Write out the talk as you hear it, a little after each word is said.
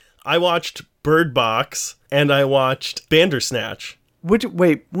I watched Bird Box and I watched Bandersnatch.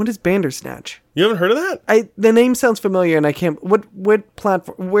 Wait, what is Bandersnatch? You haven't heard of that? The name sounds familiar, and I can't. What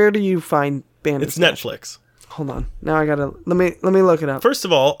platform? Where do you find Bandersnatch? It's Netflix. Hold on. Now I gotta let me look it up. First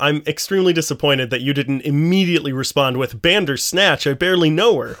of all, I'm extremely disappointed that you didn't immediately respond with Bandersnatch. I barely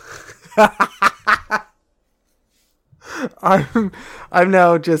know her. I'm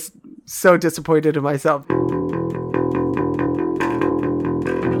now just so disappointed in myself.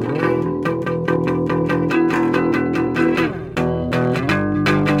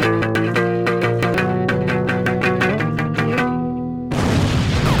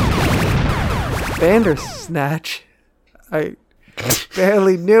 Bandersnatch. I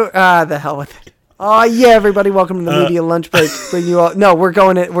barely knew. The hell with it. Oh yeah, everybody, welcome to the media lunch break. Bring you all. No, we're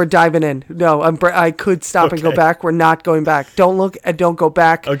going in. We're diving in. No, I could stop and go back. We're not going back. Don't look and don't go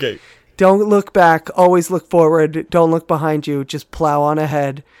back. Okay. Don't look back. Always look forward. Don't look behind you. Just plow on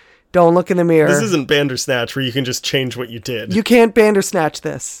ahead. Don't look in the mirror. This isn't Bandersnatch where you can just change what you did. You can't Bandersnatch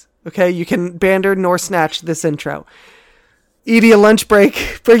this. Okay, you can bander nor snatch this intro. Eat a lunch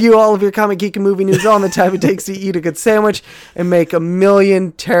break. Bring you all of your comic, geek, and movie news all in the time it takes to eat a good sandwich and make a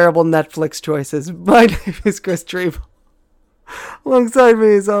million terrible Netflix choices. My name is Chris Trevel. Alongside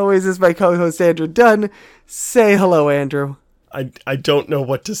me, as always, is my co-host, Andrew Dunn. Say hello, Andrew. I don't know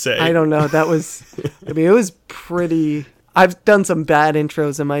what to say. I don't know. That was... I mean, it was pretty... I've done some bad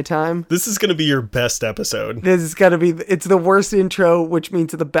intros in my time. This is going to be your best episode. This is going to be... It's the worst intro, which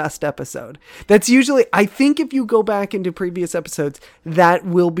means the best episode. That's usually... I think if you go back into previous episodes, that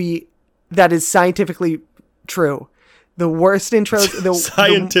is scientifically true. The worst intros...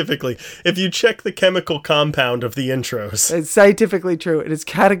 Scientifically. If you check the chemical compound of the intros. It's scientifically true. It is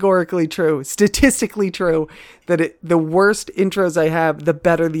categorically true. Statistically true that the worst intros I have, the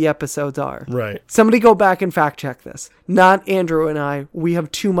better the episodes are. Right. Somebody go back and fact check this. Not Andrew and I. We have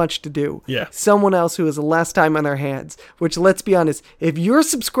too much to do. Yeah. Someone else who has less time on their hands. Which, let's be honest, if you're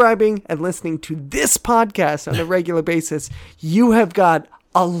subscribing and listening to this podcast on a regular basis, you have got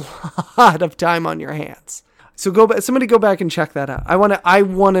a lot of time on your hands. So somebody go back and check that out. I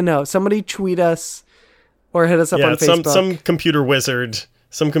want to know. Somebody tweet us or hit us up on Facebook.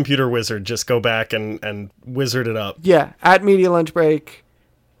 Some computer wizard just go back and wizard it up. Yeah, at Media Lunch Break.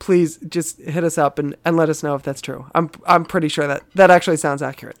 Please just hit us up and let us know if that's true. I'm pretty sure that actually sounds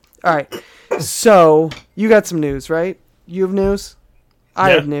accurate. All right. So, you got some news, right? You have news?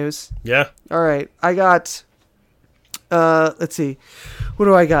 I have news. Yeah. All right. I got let's see. What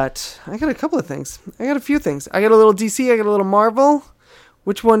do I got? I got a couple of things. I got a few things. I got a little DC. I got a little Marvel.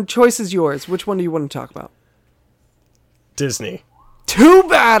 Which one? Choice is yours. Which one do you want to talk about? Disney. Too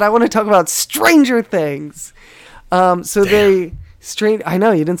bad. I want to talk about Stranger Things. I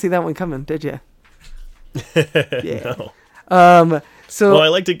know you didn't see that one coming, did you? Yeah. No. I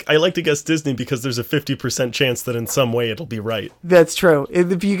like to guess Disney because there's a 50% chance that in some way it'll be right. That's true.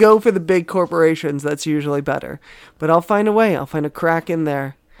 If you go for the big corporations, that's usually better. But I'll find a way. I'll find a crack in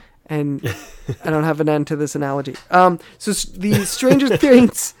there. And I don't have an end to this analogy. So the Stranger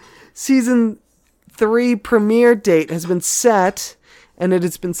Things season 3 premiere date has been set, and it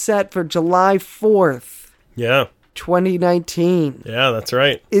has been set for July 4th. Yeah. 2019. Yeah, that's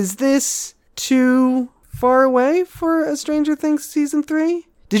right. Is this too far away for a Stranger Things season 3?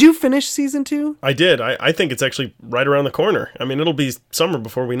 Did you finish season 2? I did. I think it's actually right around the corner. I mean, it'll be summer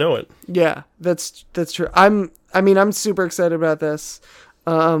before we know it. Yeah, that's true. I'm super excited about this.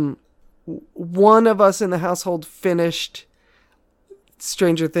 One of us in the household finished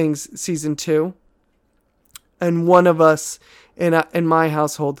Stranger Things season 2, and one of us in my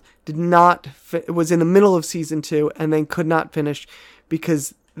household did not was in the middle of season 2 and then could not finish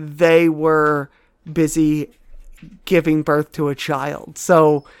because they were busy giving birth to a child.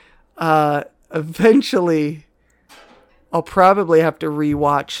 So eventually I'll probably have to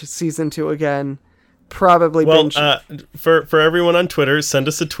rewatch season 2 again. Probably binge. For everyone on Twitter, send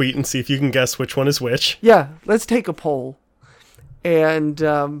us a tweet and see if you can guess which one is which. Yeah, let's take a poll. And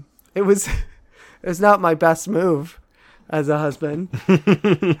it was not my best move as a husband.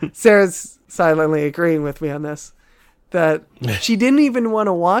 Sarah's silently agreeing with me on this. That she didn't even want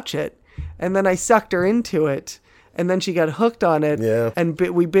to watch it. And then I sucked her into it. And then she got hooked on it. Yeah. And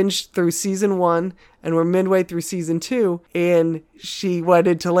we binged through season 1. And we're midway through season 2. And she went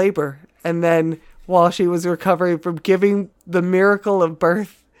into labor. And then while she was recovering from giving the miracle of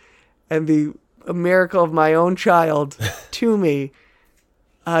birth and the miracle of my own child to me,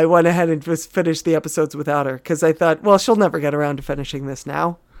 I went ahead and just finished the episodes without her. Because I thought, well, she'll never get around to finishing this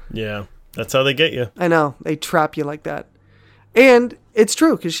now. Yeah. That's how they get you. I know. They trap you like that. And It's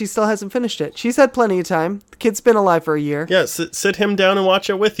true, because she still hasn't finished it. She's had plenty of time. The kid's been alive for a year. Yeah, sit him down and watch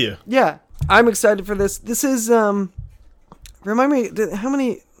it with you. Yeah. I'm excited for this. This is, remind me, how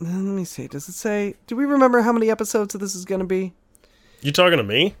many, let me see, does it say, do we remember how many episodes this is going to be? You talking to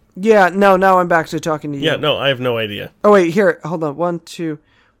me? Yeah, no, now I'm back to talking to you. Yeah, no, I have no idea. Oh, wait, here, hold on. 1, 2,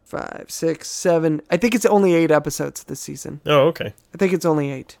 5, 6, 7. I think it's only 8 episodes this season. Oh, okay. I think it's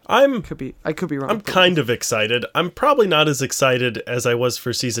only 8. I could be wrong. I'm kind of excited. I'm probably not as excited as I was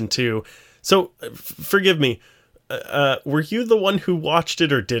for season 2. So, forgive me. Were you the one who watched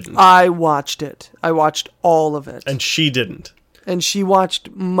it or didn't? I watched it. I watched all of it. And she didn't. And she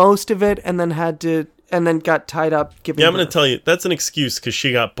watched most of it and then got tied up giving I'm going to tell you, that's an excuse because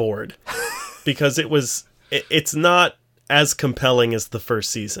she got bored. Because it's not as compelling as the first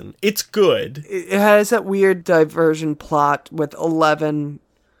season. It's good. It has that weird diversion plot with 11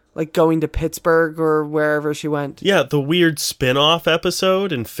 like going to Pittsburgh or wherever she went. Yeah, the weird spin-off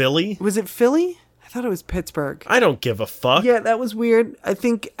episode in Philly. Was it Philly? I thought it was Pittsburgh. I don't give a fuck. Yeah, that was weird. I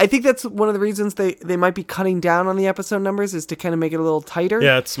think that's one of the reasons they might be cutting down on the episode numbers is to kind of make it a little tighter.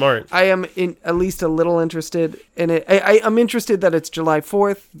 Yeah, it's smart. I am at least a little interested in it. I'm interested that it's July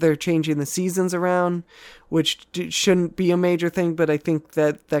 4th. They're changing the seasons around, which shouldn't be a major thing, but I think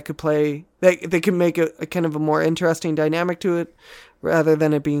that could play... They could make a kind of a more interesting dynamic to it rather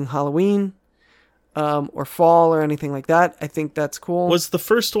than it being Halloween. Or fall or anything like that. I think that's cool. Was the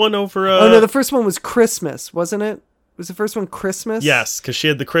first one over Oh, no, the first one was Christmas, wasn't it? Was the first one Christmas? Yes, because she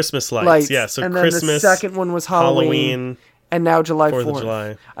had the Christmas lights. Yeah, so and Christmas, then the second one was Halloween and now July 4th. 4th of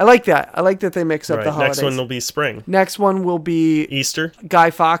July. I like that. I like that they mix up the holidays. Next one will be spring. Next one will be... Easter.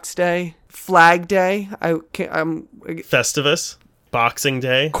 Guy Fawkes Day. Flag Day. I'm Festivus. Boxing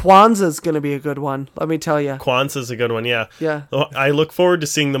Day. Kwanzaa's going to be a good one, let me tell you. Kwanzaa's a good one, yeah. Yeah. I look forward to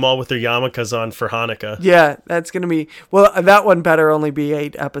seeing them all with their yarmulkes on for Hanukkah. Yeah, that's going to be... Well, that one better only be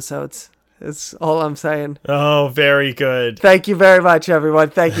 8 episodes. That's all I'm saying. Oh, very good. Thank you very much, everyone.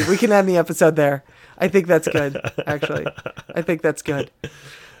 Thank you. We can end the episode there. I think that's good, actually. I think that's good.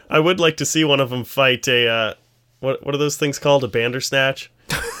 I would like to see one of them fight a... what are those things called? A Bandersnatch?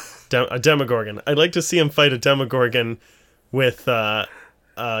 A Demogorgon. I'd like to see him fight a Demogorgon with what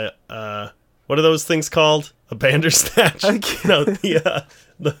are those things called? A Bandersnatch? No,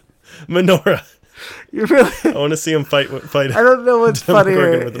 the menorah. You really? I want to see him fight. I don't know what's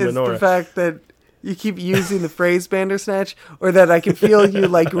funnier with is the fact that you keep using the phrase Bandersnatch, or that I can feel you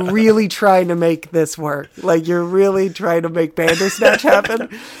like really trying to make this work. Like you're really trying to make Bandersnatch happen,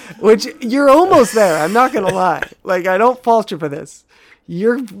 which you're almost there. I'm not gonna lie. Like I don't fault you for this.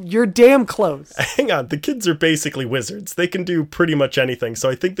 You're damn close. Hang on, the kids are basically wizards. They can do pretty much anything, so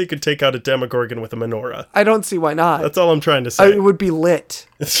I think they could take out a Demogorgon with a menorah. I don't see why not. That's all I'm trying to say. It would be lit.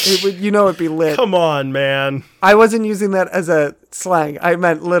 It'd be lit. Come on, man. I wasn't using that as a slang. I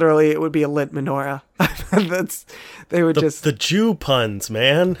meant literally it would be a lit menorah. The Jew puns,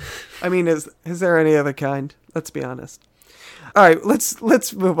 man. I mean, is there any other kind? Let's be honest. All right,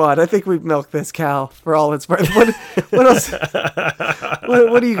 let's move on. I think we've milked this cow for all it's worth. What else?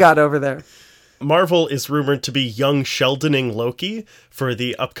 What do you got over there? Marvel is rumored to be young Sheldoning Loki for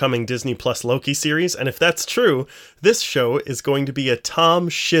the upcoming Disney Plus Loki series, and if that's true, this show is going to be a Tom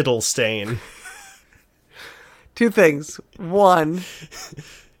Shiddlestain. 2 things. 1,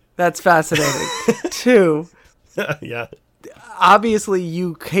 that's fascinating. 2, yeah. Obviously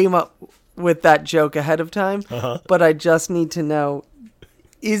you came up with that joke ahead of time, but I just need to know,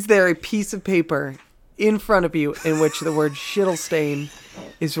 is there a piece of paper in front of you in which the word Shiddlestain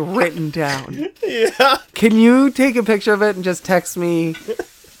is written down? Yeah. Can you take a picture of it and just text me?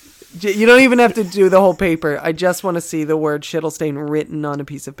 You don't even have to do the whole paper. I just want to see the word Shiddlestain written on a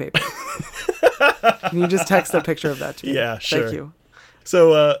piece of paper. Can you just text a picture of that to me? Yeah, sure. Thank you.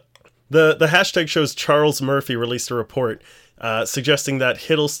 So the hashtag shows Charles Murphy released a report suggesting that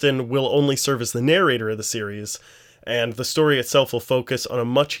Hiddleston will only serve as the narrator of the series, and the story itself will focus on a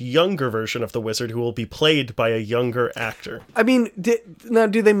much younger version of the wizard who will be played by a younger actor. I mean,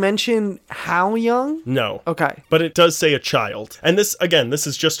 do they mention how young? No. Okay. But it does say a child. And this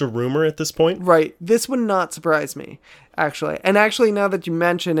is just a rumor at this point. Right. This would not surprise me, actually. And actually, now that you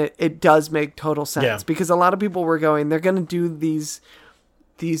mention it, it does make total sense. Yeah. Because a lot of people were going, they're going to do these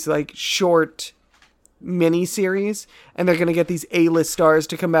like short mini-series, and they're going to get these A-list stars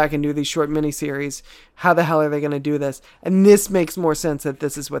to come back and do these short mini-series. How the hell are they going to do this? And this makes more sense that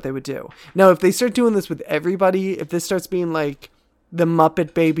this is what they would do. Now, if they start doing this with everybody, if this starts being like the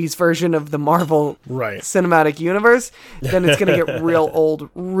Muppet Babies version of the Marvel Right. Cinematic Universe, then it's going to get real old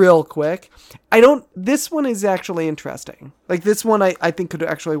real quick. This one is actually interesting. Like, this one I think could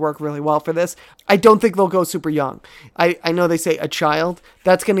actually work really well for this. I don't think they'll go super young. I know they say a child.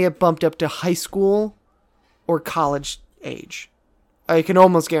 That's going to get bumped up to high school or college age. I can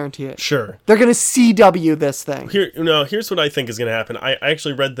almost guarantee it. Sure. They're going to CW this thing. Here's what I think is going to happen. I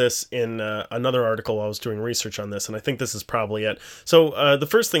actually read this in another article while I was doing research on this, and I think this is probably it. So the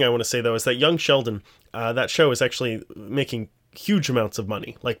first thing I want to say, though, is that Young Sheldon, that show is actually making huge amounts of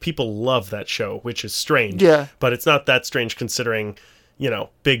money. Like, people love that show, which is strange. Yeah. But it's not that strange considering,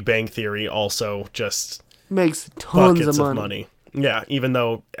 Big Bang Theory also just Makes tons buckets of money. Yeah, even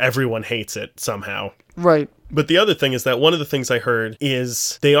though everyone hates it somehow. Right. But the other thing is that one of the things I heard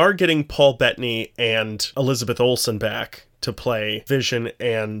is they are getting Paul Bettany and Elizabeth Olsen back to play Vision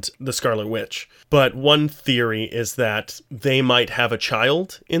and the Scarlet Witch. But one theory is that they might have a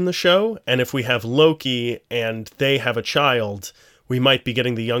child in the show, and if we have Loki and they have a child, we might be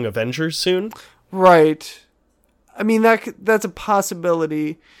getting the Young Avengers soon. Right. I mean, that's a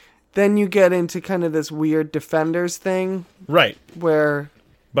possibility. Then you get into kind of this weird Defenders thing. Right.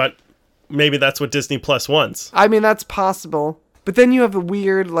 But maybe that's what Disney Plus wants. I mean, that's possible. But then you have a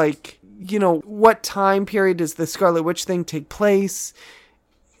weird, what time period does the Scarlet Witch thing take place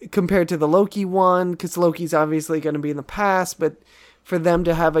compared to the Loki one? Because Loki's obviously going to be in the past, but for them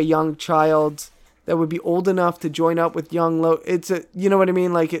to have a young child that would be old enough to join up with young Loki, you know what I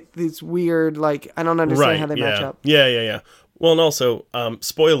mean? Like, it's weird, I don't understand how they match up. Yeah. Well, and also,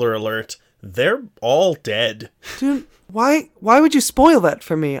 spoiler alert, they're all dead. Dude, why would you spoil that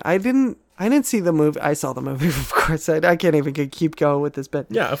for me? I didn't see the movie. I saw the movie, of course. I can't even keep going with this bit.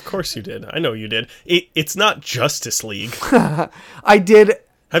 Yeah, of course you did. I know you did. It's not Justice League. I did.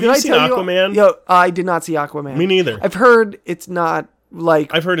 Have you seen Aquaman? I did not see Aquaman. Me neither. I've heard it's not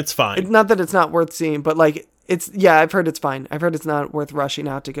I've heard it's fine. Not that it's not worth seeing, but I've heard it's fine. I've heard it's not worth rushing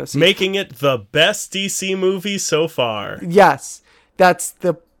out to go see. Making it the best DC movie so far. Yes, that's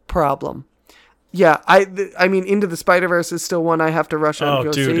the problem. Yeah, I mean, Into the Spider-Verse is still one I have to rush out and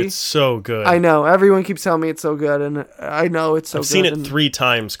go see. Oh, dude, it's so good. I know. Everyone keeps telling me it's so good, and I know it's so good. I've seen it 3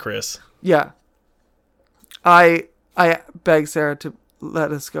 times, Chris. Yeah. I begged Sarah to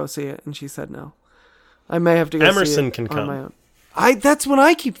let us go see it, and she said no. I may have to go Emerson see it can on come. my own. That's what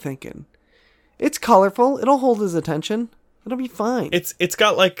I keep thinking. It's colorful. It'll hold his attention. It'll be fine. It's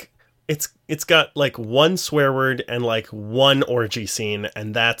got one swear word and one orgy scene,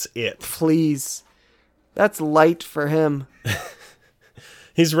 and that's it. Please. That's light for him.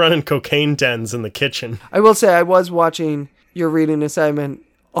 He's running cocaine dens in the kitchen. I will say I was watching your reading assignment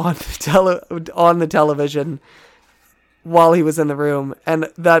on the television while he was in the room, and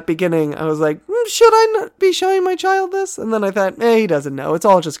that beginning I was like, should I not be showing my child this? And then I thought, he doesn't know. It's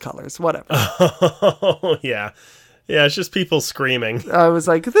all just colors. Whatever. Oh, yeah. Yeah, it's just people screaming. I was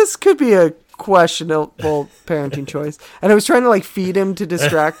like, this could be a questionable parenting choice. And I was trying to feed him to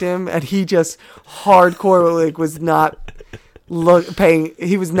distract him, and he just hardcore was not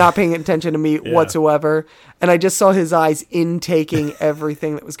paying attention to me whatsoever. And I just saw his eyes intaking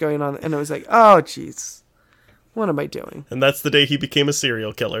everything that was going on, and I was like, oh jeez, what am I doing? And that's the day he became a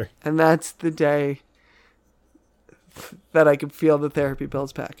serial killer. And that's the day that I could feel the therapy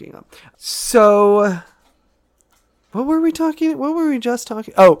bills packing up. So what were we just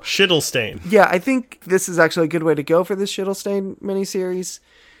talking? Oh, Shittlestain. Yeah, I think this is actually a good way to go for this Shittlestain miniseries.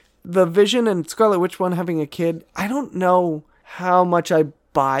 The Vision and Scarlet Witch one having a kid, I don't know how much I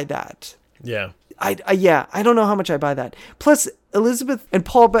buy that. Yeah. I don't know how much I buy that. Plus, Elizabeth and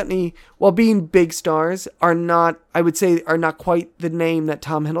Paul Bettany, while being big stars, are not quite the name that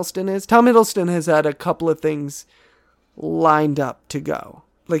Tom Hiddleston is. Tom Hiddleston has had a couple of things lined up to go.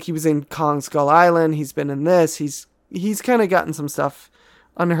 Like, he was in Kong Skull Island. He's been in this. He's kind of gotten some stuff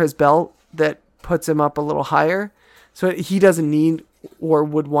under his belt that puts him up a little higher. So he doesn't need or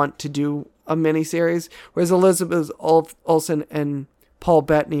would want to do a miniseries. Whereas Elizabeth Olsen and Paul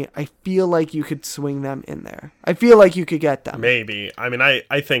Bettany, I feel like you could swing them in there. I feel like you could get them. Maybe. I mean,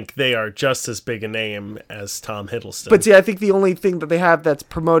 I think they are just as big a name as Tom Hiddleston. But see, I think the only thing that they have that's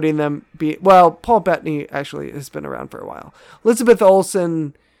promoting them Paul Bettany actually has been around for a while. Elizabeth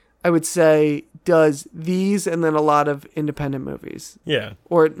Olsen, I would say, does these and then a lot of independent movies. Yeah.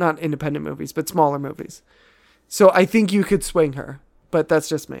 Or not independent movies, but smaller movies. So I think you could swing her, but that's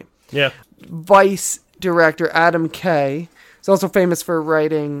just me. Yeah. Vice director Adam Kay is also famous for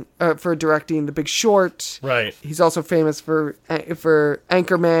directing The Big Short. Right. He's also famous for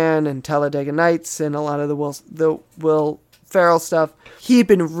Anchorman and Talladega Nights and a lot of the Will Ferrell stuff. He'd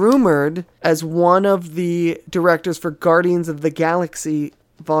been rumored as one of the directors for Guardians of the Galaxy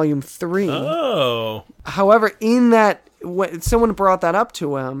Volume 3. Oh. However, in that, when someone brought that up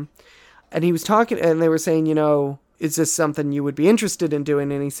to him, and he was talking, and they were saying, you know, is this something you would be interested in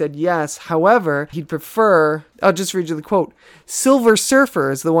doing? And he said yes. However, he'd prefer, I'll just read you the quote, Silver Surfer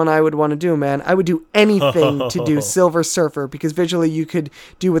is the one I would want to do, man. I would do anything to do Silver Surfer, because visually you could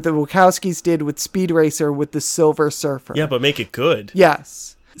do what the Wachowskis did with Speed Racer with the Silver Surfer. Yeah, but make it good.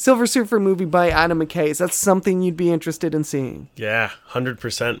 Yes. Silver Surfer movie by Adam McKay. Is that something you'd be interested in seeing? Yeah,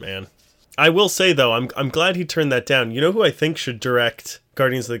 100%, man. I will say, though, I'm glad he turned that down. You know who I think should direct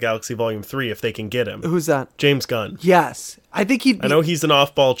Guardians of the Galaxy Volume 3 if they can get him? Who's that? James Gunn. Yes. I think he'd be... I know he's an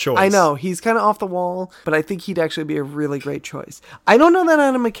off-ball choice. I know. He's kind of off the wall, but I think he'd actually be a really great choice. I don't know that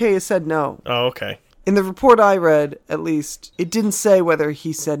Adam McKay has said no. Oh, okay. In the report I read, at least, it didn't say whether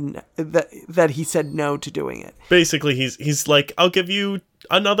he said that he said no to doing it. Basically, he's like, I'll give you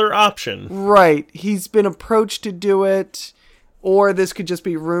another option. Right. He's been approached to do it, or this could just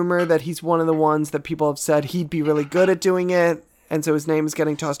be rumor that he's one of the ones that people have said he'd be really good at doing it, and so his name is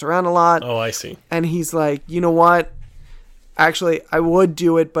getting tossed around a lot. Oh, I see. And he's like, you know what? Actually, I would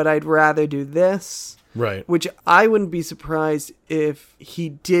do it, but I'd rather do this. Right. Which I wouldn't be surprised if he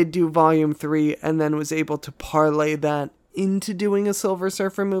did do Volume 3 and then was able to parlay that into doing a Silver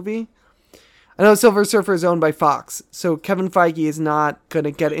Surfer movie. I know Silver Surfer is owned by Fox, so Kevin Feige is not going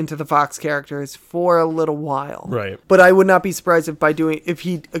to get into the Fox characters for a little while. Right. But I would not be surprised if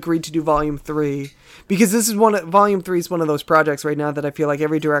he agreed to do Volume 3, because Volume 3 is one of those projects right now that I feel like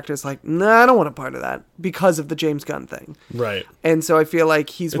every director is like, nah, I don't want a part of that because of the James Gunn thing. Right. And so I feel like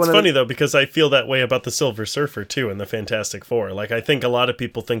he's It's funny, though, because I feel that way about the Silver Surfer, too, and the Fantastic Four. Like, I think a lot of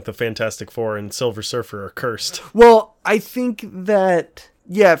people think the Fantastic Four and Silver Surfer are cursed. Well, I think that...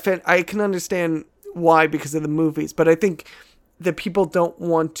 Yeah, I can understand why because of the movies, but I think that people don't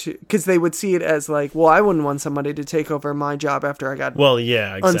want to, because they would see it as like, well, I wouldn't want somebody to take over my job after I got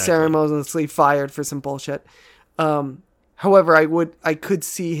unceremoniously fired for some bullshit. However, I could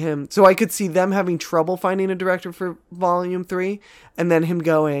see them having trouble finding a director for Volume 3, and then him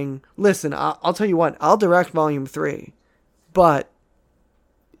going, listen, I'll tell you what, I'll direct Volume 3, but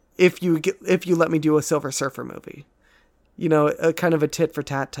if you let me do a Silver Surfer movie. You know, a kind of a tit for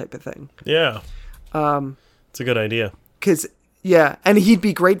tat type of thing. Yeah. It's a good idea. Yeah, and he'd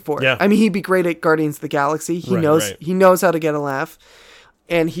be great for it. Yeah. I mean, he'd be great at Guardians of the Galaxy. He knows how to get a laugh.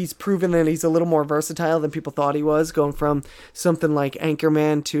 And he's proven that he's a little more versatile than people thought he was, going from something like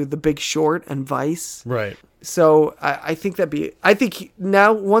Anchorman to The Big Short and Vice. Right. So I think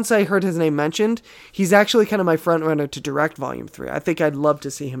now, once I heard his name mentioned, he's actually kind of my front runner to direct Volume 3. I think I'd love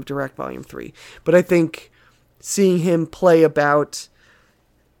to see him direct Volume 3. But I think seeing him play about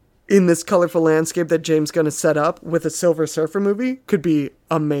in this colorful landscape that James Gunn has set up with a Silver Surfer movie could be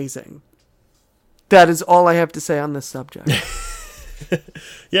amazing. That is all I have to say on this subject.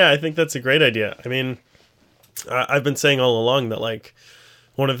 Yeah, I think that's a great idea. I mean, I've been saying all along that, like,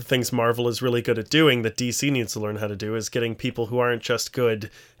 one of the things Marvel is really good at doing that DC needs to learn how to do is getting people who aren't just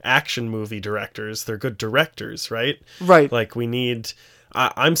good action movie directors, they're good directors, right? Right. Like, we need...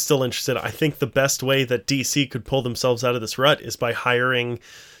 I'm still interested. I think the best way that DC could pull themselves out of this rut is by hiring,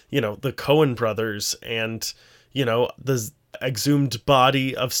 you know, the Coen brothers and, you know, the exhumed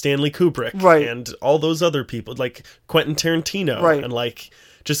body of Stanley Kubrick, right, and all those other people, like Quentin Tarantino, right, and like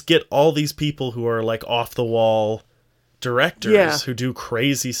just get all these people who are like off the wall directors who do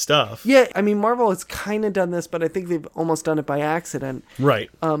crazy stuff. Yeah, I mean, Marvel has kind of done this, but I think they've almost done it by accident. Right.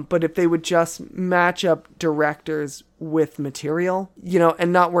 But if they would just match up directors with material, you know,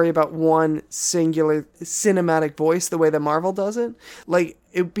 and not worry about one singular cinematic voice the way that Marvel does it, like,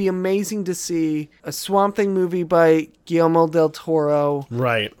 it would be amazing to see a Swamp Thing movie by Guillermo del Toro.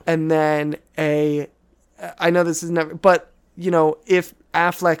 Right. And then I know this is never, but, you know, if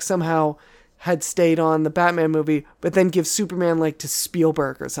Affleck somehow had stayed on the Batman movie, but then give Superman like to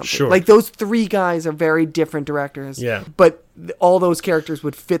Spielberg or something. Sure. Like, those three guys are very different directors. Yeah. But all those characters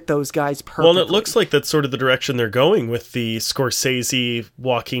would fit those guys perfectly. Well, and it looks like that's sort of the direction they're going with the Scorsese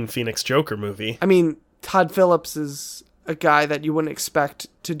Joaquin Phoenix Joker movie. I mean, Todd Phillips is a guy that you wouldn't expect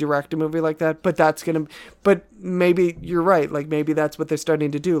to direct a movie like that, but maybe you're right. Like, maybe that's what they're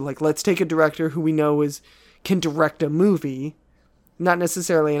starting to do. Like, let's take a director who we know can direct a movie, not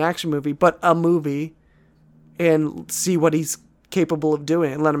necessarily an action movie, but a movie, and see what he's capable of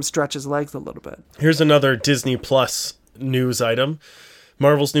doing and let him stretch his legs a little bit. Here's another Disney Plus news item.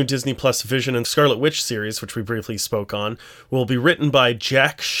 Marvel's new Disney Plus Vision and Scarlet Witch series, which we briefly spoke on, will be written by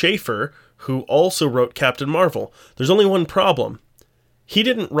Jack Schaefer, who also wrote Captain Marvel. There's only one problem. He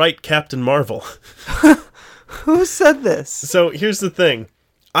didn't write Captain Marvel. Who said this? So here's the thing.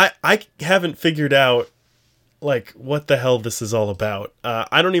 I haven't figured out, like, what the hell this is all about.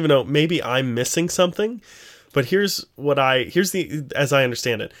 I don't even know. Maybe I'm missing something. But as I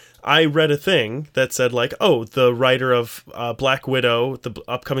understand it, I read a thing that said, like, oh, the writer of Black Widow, the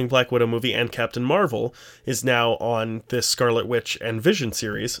upcoming Black Widow movie, and Captain Marvel is now on this Scarlet Witch and Vision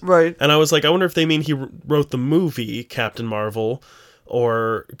series. Right. And I was like, I wonder if they mean he wrote the movie Captain Marvel,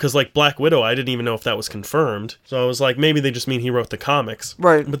 or because, like, Black Widow, I didn't even know if that was confirmed. So I was like, maybe they just mean he wrote the comics.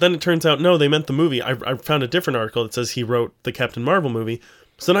 Right. But then it turns out, no, they meant the movie. I found a different article that says he wrote the Captain Marvel movie.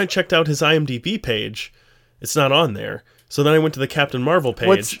 So then I checked out his IMDb page. It's not on there. So then I went to the Captain Marvel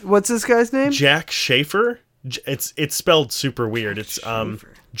page. What's this guy's name? Jack Schaefer. It's spelled super weird. It's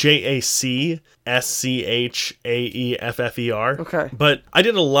JACSCHAEFFER. Okay. But I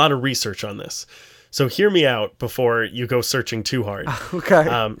did a lot of research on this. So hear me out before you go searching too hard.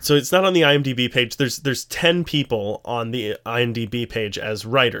 Okay. So it's not on the IMDb page. There's 10 people on the IMDb page as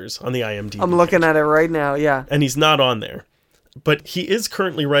writers on the IMDb I'm looking at it right now, yeah. and he's not on there. But he is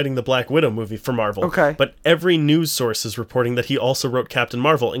currently writing the Black Widow movie for Marvel. Okay. But every news source is reporting that he also wrote Captain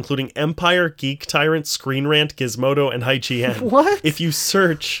Marvel, including Empire, Geek Tyrant, Screen Rant, Gizmodo, and IGN. What? If you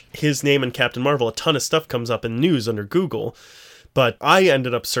search his name and Captain Marvel, a ton of stuff comes up in news under Google. But I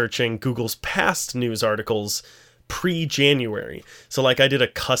ended up searching Google's past news articles pre-January. So, like, I did a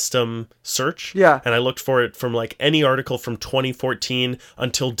custom search. Yeah. And I looked for it from, like, any article from 2014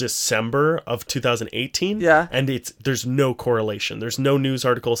 until December of 2018. Yeah. And there's no correlation. There's no news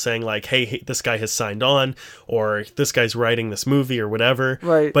article saying, like, hey, this guy has signed on, or this guy's writing this movie, or whatever.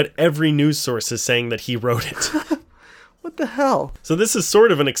 Right. But every news source is saying that he wrote it. What the hell? So this is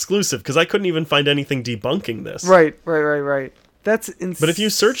sort of an exclusive, because I couldn't even find anything debunking this. Right. That's insane. But if you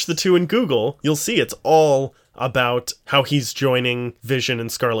search the two in Google, you'll see it's all about how he's joining Vision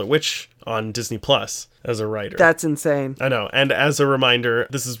and Scarlet Witch on Disney Plus as a writer. That's insane. I know. And as a reminder,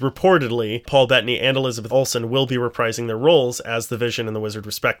 this is reportedly Paul Bettany and Elizabeth Olsen will be reprising their roles as the Vision and the Wizard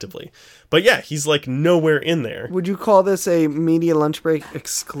respectively. But yeah, he's like nowhere in there. Would you call this a media lunch break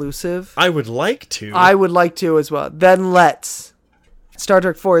exclusive? I would like to. I would like to as well. Then let's. Star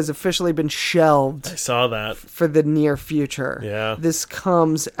Trek 4 has officially been shelved I saw that. for the near future. Yeah. This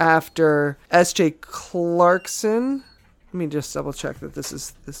comes after S.J. Clarkson. Let me just double check that this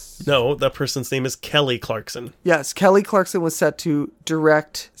is this. No, that person's name is Kelly Clarkson. Yes, Kelly Clarkson was set to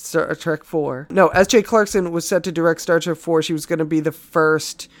direct Star Trek 4. No, S.J. Clarkson was set to direct Star Trek 4. She was going to be the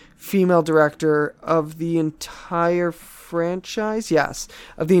first female director of the entire franchise. Yes,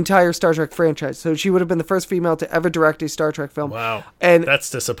 of the entire Star Trek franchise. So she would have been the first female to ever direct a Star Trek film. Wow. And that's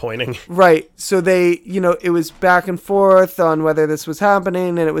disappointing. Right. So they, it was back and forth on whether this was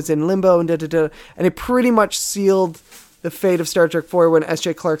happening, and it was in limbo and and it pretty much sealed the fate of Star Trek 4 when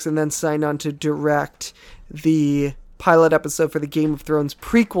S.J. Clarkson then signed on to direct the pilot episode for the Game of Thrones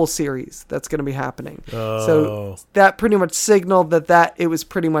prequel series that's going to be happening. Oh. So that pretty much signaled that it was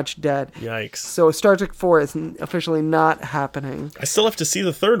pretty much dead. Yikes. So Star Trek 4 is officially not happening. I still have to see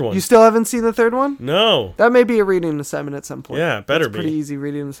the third one. You still haven't seen the third one? No. That may be a reading assignment at some point. Yeah, better That's be. Pretty easy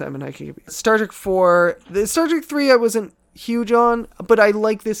reading assignment I can give you. Star Trek 4. The Star Trek 3 I wasn't huge on, but I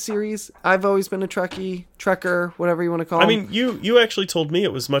like this series. I've always been a Trekker, whatever you want to call it. I mean, you actually told me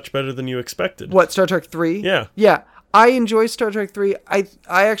it was much better than you expected. What, Star Trek 3? Yeah. Yeah. I enjoy Star Trek 3. I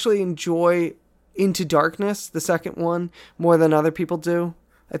actually enjoy Into Darkness, the second one, more than other people do.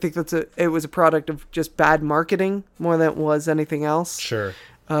 I think it was a product of just bad marketing more than it was anything else. Sure.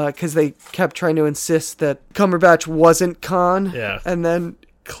 Because they kept trying to insist that Cumberbatch wasn't Khan. Yeah. And then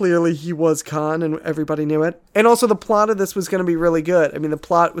clearly he was Khan and everybody knew it. And also the plot of this was going to be really good. I mean, the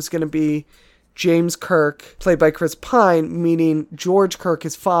plot was going to be James Kirk, played by Chris Pine, meeting George Kirk,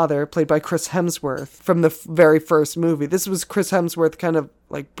 his father, played by Chris Hemsworth, from the very first movie. This was Chris Hemsworth kind of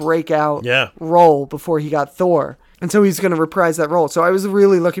like breakout role before he got Thor. And so he's going to reprise that role. So I was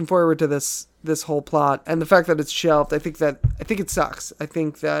really looking forward to this whole plot. And the fact that it's shelved, I think it sucks. I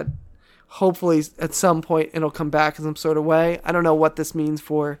think that hopefully at some point it'll come back in some sort of way. I don't know what this means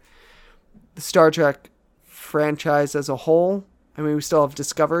for the Star Trek franchise as a whole. I mean, we still have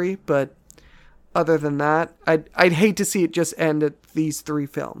Discovery, but other than that, I'd hate to see it just end at these 3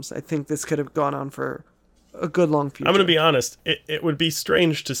 films. I think this could have gone on for a good long future. I'm going to be honest. It would be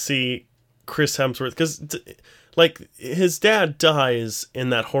strange to see Chris Hemsworth, because like his dad dies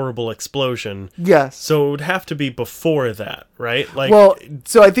in that horrible explosion. Yes. So it would have to be before that, right? Like, well,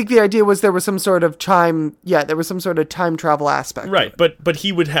 so I think the idea was there was some sort of time. Yeah, there was some sort of time travel aspect. Right, but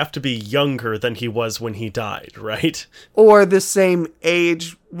he would have to be younger than he was when he died, right? Or the same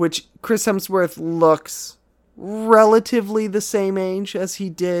age, which Chris Hemsworth looks relatively the same age as he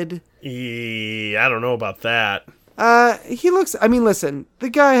did. I don't know about that. He looks, I mean, listen, the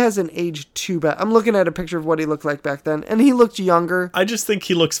guy hasn't aged too bad. I'm looking at a picture of what he looked like back then, and he looked younger. I just think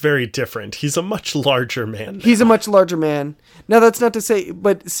he looks very different. He's a much larger man now. He's a much larger man. Now, that's not to say,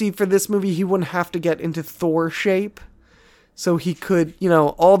 but see, for this movie, he wouldn't have to get into Thor shape. So he could,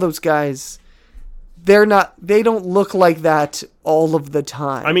 all those guys, they don't look like that all of the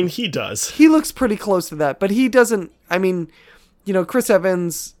time. I mean, he does. He looks pretty close to that, but he doesn't, I mean, Chris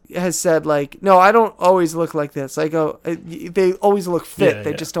Evans has said, like, no, I don't always look like this. I go, they always look fit. Yeah,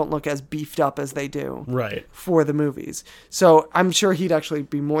 they just don't look as beefed up as they do for the movies. So I'm sure he'd actually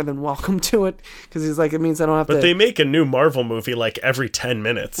be more than welcome to it, because he's like, it means I don't have to. But they make a new Marvel movie like every 10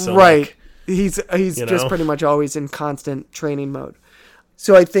 minutes. So right. Like, he's just pretty much always in constant training mode.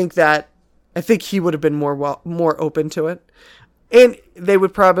 So I think he would have been more open to it. And they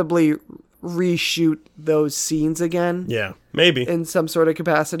would probably reshoot those scenes again. Yeah, maybe. In some sort of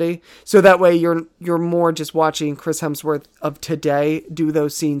capacity. So that way you're more just watching Chris Hemsworth of today do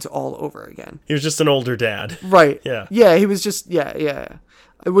those scenes all over again. He was just an older dad. Right. Yeah. Yeah, he was just, yeah.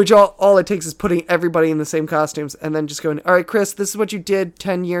 Which all it takes is putting everybody in the same costumes and then just going, all right, Chris, this is what you did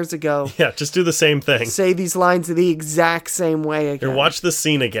 10 years ago. Yeah, just do the same thing. Say these lines the exact same way again. Or watch the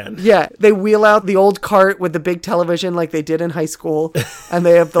scene again. Yeah, they wheel out the old cart with the big television like they did in high school, and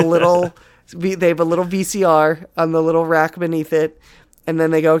they have a little VCR on the little rack beneath it, and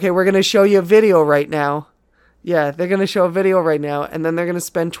then they go, okay, we're going to show you a video right now. Yeah, they're going to show a video right now, and then they're going to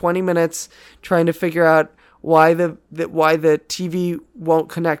spend 20 minutes trying to figure out why the TV won't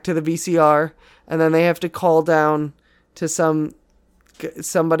connect to the VCR, and then they have to call down to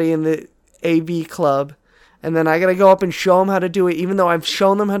somebody in the AV club, and then I gotta go up and show them how to do it, even though I've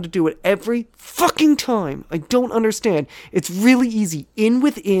shown them how to do it every fucking time. I don't understand. It's really easy. In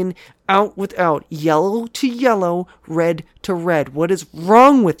with in, out with out, yellow to yellow, red to red. What is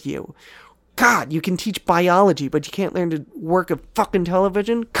wrong with you? God, you can teach biology, but you can't learn to work a fucking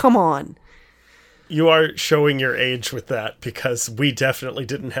television? Come on. You are showing your age with that, because we definitely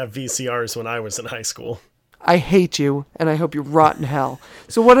didn't have VCRs when I was in high school. I hate you, and I hope you rot in hell.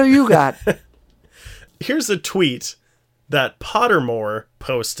 So what do you got? Here's a tweet that Pottermore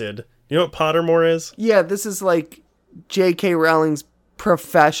posted. You know what Pottermore is? Yeah, this is like J.K. Rowling's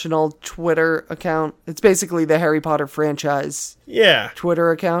professional Twitter account. It's basically the Harry Potter franchise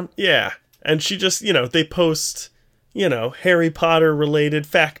Twitter account. Yeah, and she just, they post... Harry Potter related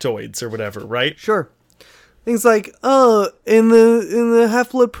factoids or whatever, right? Sure. Things like, in the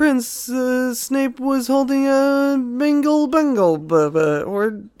Half-Blood Prince, Snape was holding a bingle,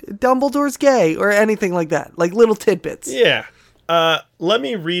 or Dumbledore's gay, or anything like that. Like little tidbits. Yeah. Let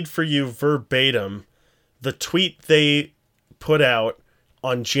me read for you verbatim the tweet they put out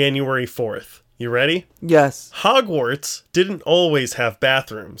on January 4th. You ready? Yes. Hogwarts didn't always have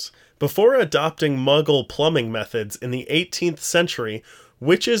bathrooms. Before adopting Muggle plumbing methods in the 18th century,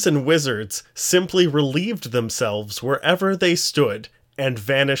 witches and wizards simply relieved themselves wherever they stood and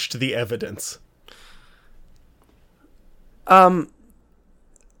vanished the evidence. Okay.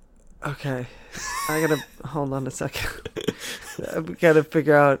 I gotta... Hold on a second. I've gotta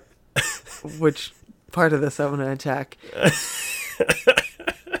figure out which part of this I'm gonna attack.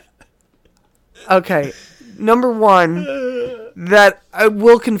 Okay. Number one, that I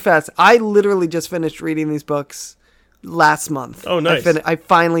will confess, I literally just finished reading these books last month. Oh, nice. I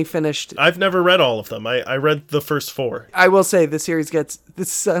finally finished. I've never read all of them. I read the first 4. I will say the series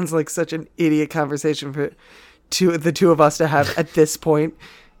this sounds like such an idiot conversation for the two of us to have at this point,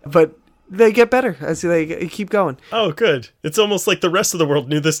 but they get better as they keep going. Oh, good. It's almost like the rest of the world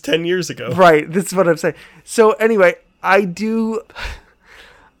knew this 10 years ago. Right. This is what I'm saying. So anyway, I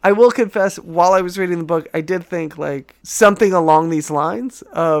will confess, while I was reading the book, I did think like something along these lines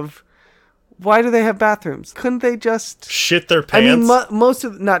of, why do they have bathrooms? Couldn't they just shit their pants? I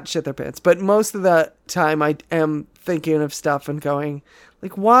mean, not shit their pants, but most of the time I am thinking of stuff and going,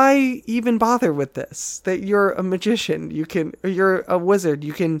 like, why even bother with this? That you're a magician, you're a wizard,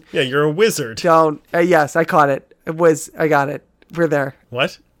 you can. Yeah, you're a wizard. Don't. Yes, I caught it. I got it. We're there.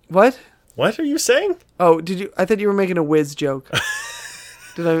 What? What? What are you saying? Oh, did you? I thought you were making a whiz joke.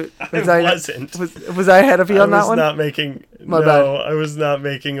 I wasn't. Was I ahead of you on that one? I was not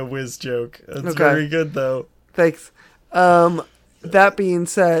making a whiz joke. That's very good, though. Thanks. That being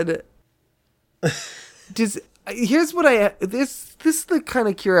said, here's what this is the kind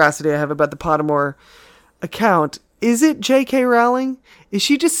of curiosity I have about the Pottermore account. Is it J.K. Rowling? Is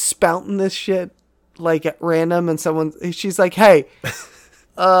she just spouting this shit like at random, and she's like, hey,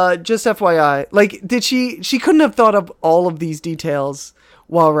 just FYI, like, she couldn't have thought of all of these details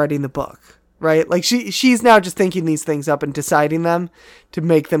while writing the book, right? Like she's now just thinking these things up and deciding them to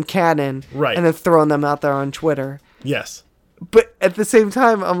make them canon, Right. and then throwing them out there on Twitter. Yes. But at the same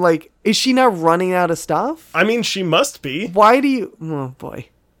time, I'm like, is she now running out of stuff? I mean, she must be. Why do you... Oh, boy.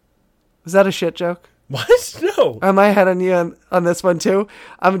 Was that a shit joke? What? No. Am I ahead on you on this one, too?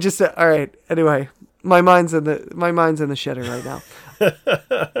 I'm just... all right. Anyway, my mind's in the shitter right now.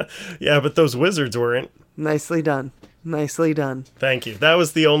 Yeah, but those wizards weren't. Nicely done. Nicely done. Thank you. That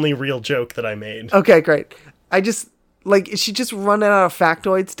was the only real joke that I made. Okay, great. I just... Like, is she just running out of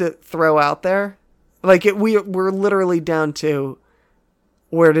factoids to throw out there? Like, we're literally down to...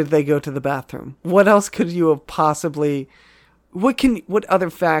 Where did they go to the bathroom? What else could you have possibly... What other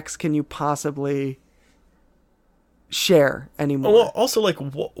facts can you possibly share anymore? Well, also, like,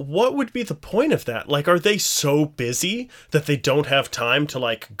 what would be the point of that? Like, are they so busy that they don't have time to,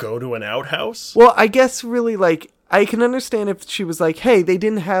 like, go to an outhouse? Well, I guess really, like, I can understand if she was like, hey, they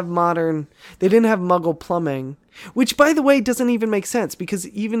didn't have Muggle plumbing, which, by the way, doesn't even make sense because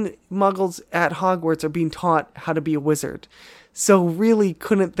even Muggles at Hogwarts are being taught how to be a wizard. So really,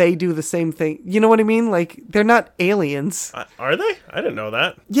 couldn't they do the same thing? You know what I mean? Like, they're not aliens. Are they? I didn't know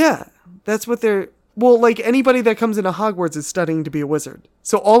that. Yeah, that's what they're... Well, like, anybody that comes into Hogwarts is studying to be a wizard.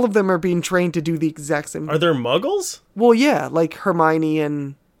 So all of them are being trained to do the exact same... Are there muggles? Well, yeah, like Hermione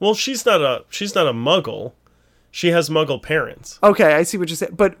and... Well, she's not a muggle. She has muggle parents. Okay, I see what you're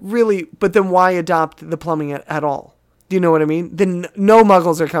saying. But really, then why adopt the plumbing at all? Do you know what I mean? Then no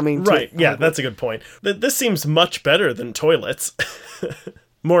muggles are coming to... Right, yeah, Hogwarts. that's a good point. This seems much better than toilets.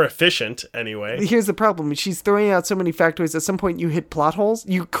 More efficient, anyway. Here's the problem. She's throwing out so many factoids. At some point, you hit plot holes.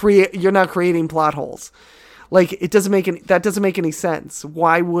 You're now creating plot holes. Like, that doesn't make any sense.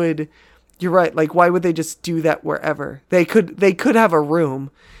 Why would... You're right. Like, why would they just do that wherever? They could have a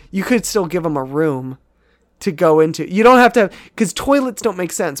room. You could still give them a room to go into. You don't have to... Because toilets don't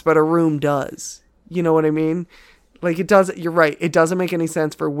make sense, but a room does. You know what I mean? Like, it does... You're right. It doesn't make any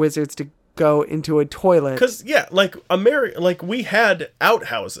sense for wizards to go into a toilet. Because, yeah, like, we had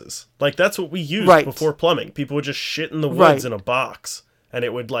outhouses. Like, that's what we used before plumbing. People would just shit in the woods in a box, and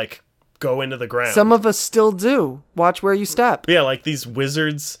it would, like, go into the ground. Some of us still do. Watch where you step. But yeah, like, these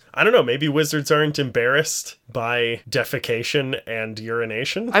wizards... I don't know, maybe wizards aren't embarrassed by defecation and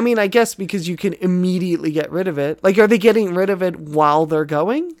urination? I mean, I guess because you can immediately get rid of it. Like, are they getting rid of it while they're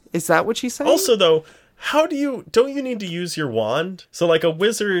going? Is that what she's saying? Also, though... don't you need to use your wand? So, like, a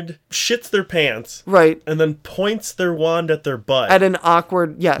wizard shits their pants. Right. And then points their wand at their butt. At an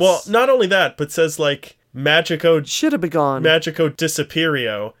awkward, yes. Well, not only that, but says, like, Magico... Should have been gone. Magico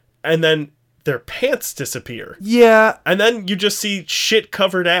Disappeario. And then their pants disappear. Yeah. And then you just see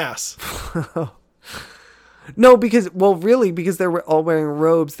shit-covered ass. No, because they were all wearing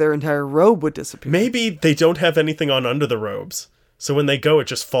robes, their entire robe would disappear. Maybe they don't have anything on under the robes. So when they go, it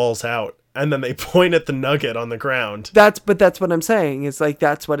just falls out. And then they point at the nugget on the ground. That's what I'm saying. It's like,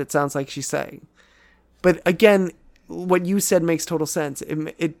 that's what it sounds like she's saying. But again, what you said makes total sense.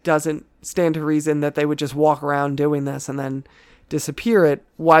 It doesn't stand to reason that they would just walk around doing this and then disappear it.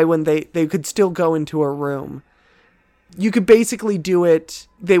 Why wouldn't they could still go into a room? You could basically do it.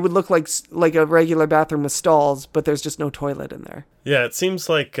 They would look like a regular bathroom with stalls, but there's just no toilet in there. Yeah, it seems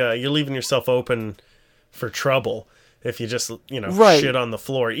like you're leaving yourself open for trouble. If you just, shit on the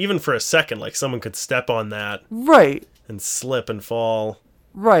floor, even for a second, like someone could step on that. Right. And slip and fall.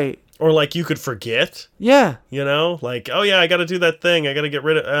 Right. Or like you could forget. Yeah. Like, oh yeah, I got to do that thing. I got to get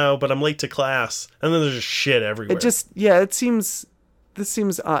rid of, but I'm late to class. And then there's just shit everywhere. This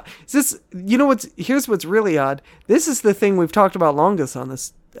seems odd. Here's what's really odd. This is the thing we've talked about longest on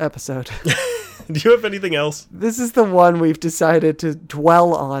this episode. Do you have anything else? This is the one we've decided to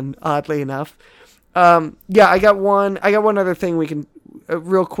dwell on, oddly enough. I got one other thing we can,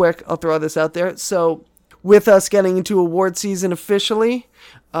 real quick, I'll throw this out there. So, with us getting into award season officially,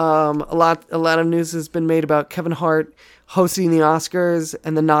 a lot of news has been made about Kevin Hart hosting the Oscars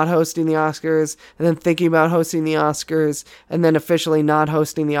and then not hosting the Oscars and then thinking about hosting the Oscars and then officially not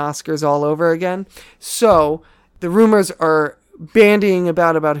hosting the Oscars all over again. So, the rumors are bandying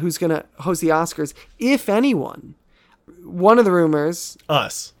about who's going to host the Oscars, if anyone. One of the rumors...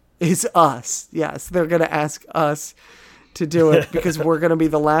 Us. Is us. Yes, they're going to ask us to do it because we're going to be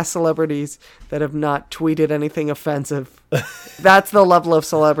the last celebrities that have not tweeted anything offensive. That's the level of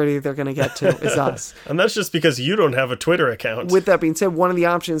celebrity they're going to get to, is us. And that's just because you don't have a Twitter account. With that being said, one of the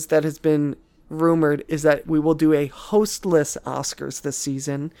options that has been rumored is that we will do a hostless Oscars this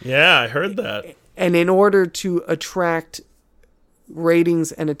season. Yeah, I heard that. And in order to attract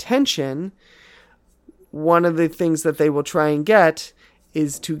ratings and attention, one of the things that they will try and get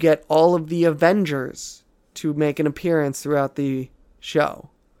is to get all of the Avengers to make an appearance throughout the show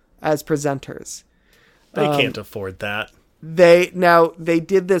as presenters. They can't afford that. They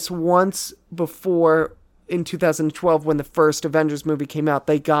did this once before in 2012 when the first Avengers movie came out.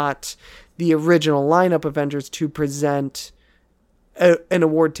 They got the original lineup Avengers to present an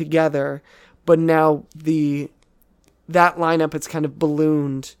award together, but now that lineup has kind of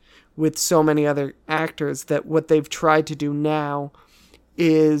ballooned with so many other actors that what they've tried to do now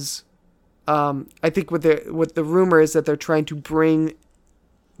is, I think what the rumor is that they're trying to bring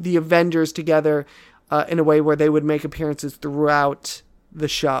the Avengers together in a way where they would make appearances throughout the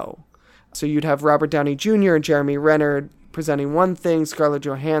show. So you'd have Robert Downey Jr. and Jeremy Renner presenting one thing, Scarlett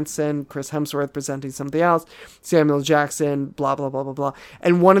Johansson, Chris Hemsworth presenting something else, Samuel Jackson, blah blah blah blah blah.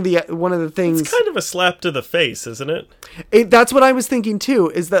 And one of the things, it's kind of a slap to the face, isn't it? That's what I was thinking too.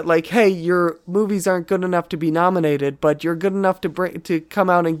 Is that like, hey, your movies aren't good enough to be nominated, but you're good enough to come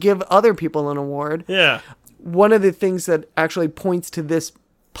out and give other people an award. Yeah. One of the things that actually points to this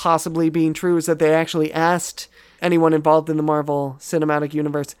possibly being true is that they actually asked anyone involved in the Marvel Cinematic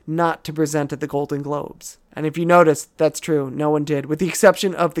Universe not to present at the Golden Globes. And if you notice, that's true. No one did, with the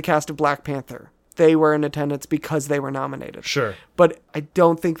exception of the cast of Black Panther. They were in attendance because they were nominated. Sure. But I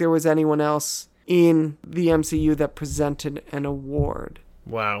don't think there was anyone else in the MCU that presented an award.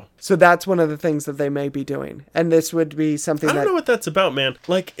 Wow. So that's one of the things that they may be doing. And this would be something I don't know what that's about, man.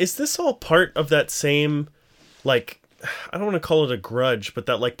 Like, is this all part of that same, like, I don't want to call it a grudge, but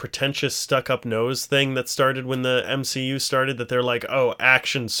that like pretentious stuck-up nose thing that started when the MCU started, that they're like, oh,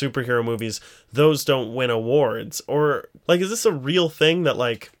 action superhero movies, those don't win awards? Or like, is this a real thing that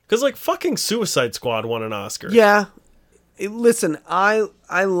like, because like fucking Suicide Squad won an Oscar? Yeah. Listen, I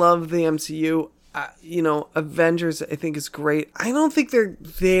love the MCU. Avengers I think is great. I don't think they're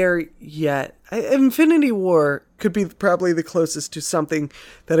there yet. Infinity War could be probably the closest to something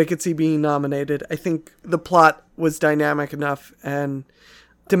that I could see being nominated. I think the plot was dynamic enough and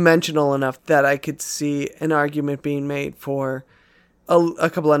dimensional enough that I could see an argument being made for a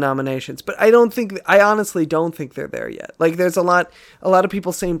couple of nominations. But I honestly don't think they're there yet. Like, there's a lot of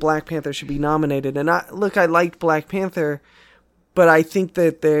people saying Black Panther should be nominated, and I liked Black Panther, but I think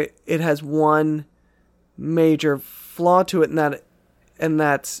that it has one major flaw to it, and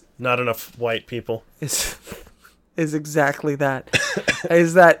that's not enough white people. Is exactly that.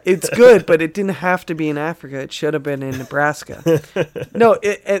 Is that it's good, but it didn't have to be in Africa. It should have been in Nebraska. No,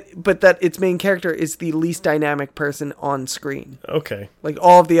 but that its main character is the least dynamic person on screen. Okay. Like,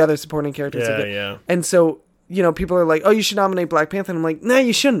 all of the other supporting characters are good. Yeah. And so, people are like, oh, you should nominate Black Panther. And I'm like, no,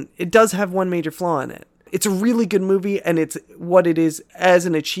 you shouldn't. It does have one major flaw in it. It's a really good movie, and it's what it is as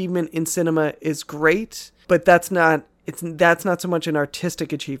an achievement in cinema is great, but that's not so much an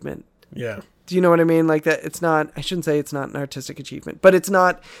artistic achievement. Yeah. Do you know what I mean? Like, that I shouldn't say it's not an artistic achievement, but it's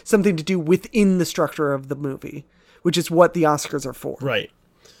not something to do within the structure of the movie, which is what the Oscars are for. Right.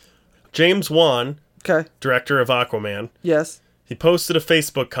 James Wan, okay, director of Aquaman. Yes. He posted a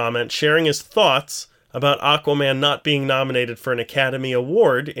Facebook comment sharing his thoughts about Aquaman not being nominated for an Academy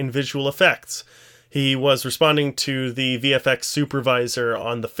Award in visual effects. He was responding to the VFX supervisor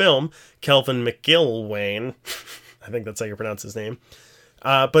on the film, Kelvin McIlwain. I think that's how you pronounce his name.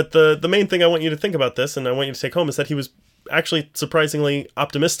 But the main thing I want you to think about this, and I want you to take home, is that he was actually surprisingly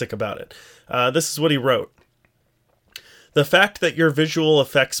optimistic about it. This is what he wrote. The fact that your visual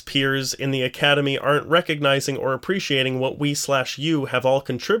effects peers in the Academy aren't recognizing or appreciating what we/you have all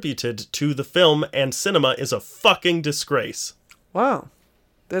contributed to the film and cinema is a fucking disgrace. Wow.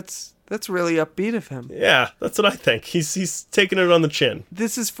 That's really upbeat of him. Yeah, that's what I think. He's taking it on the chin.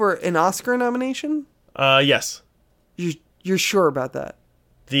 This is for an Oscar nomination? Yes. You're sure about that?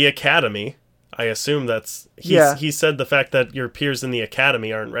 The Academy. I assume that's... He said the fact that your peers in the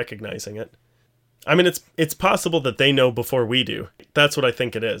Academy aren't recognizing it. I mean, it's possible that they know before we do. That's what I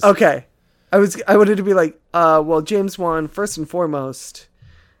think it is. Okay. I wanted to be like, well, James Wan, first and foremost...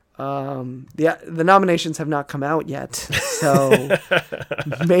 the nominations have not come out yet, so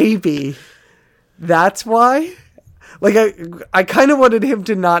maybe that's why. Like, I kind of wanted him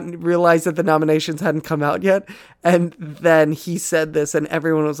to not realize that the nominations hadn't come out yet, and then he said this, and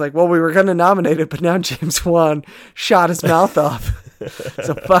everyone was like, well, we were going to nominate it, but now James Wan shot his mouth off,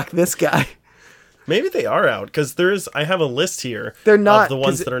 so fuck this guy. Maybe they are out, because I have a list here They're not, of the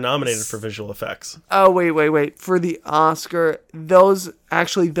ones that are nominated for visual effects. Oh, wait. For the Oscar, those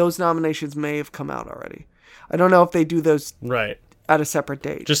nominations may have come out already. I don't know if they do those right at a separate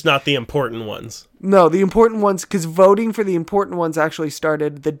date. Just not the important ones. No, the important ones, because voting for the important ones actually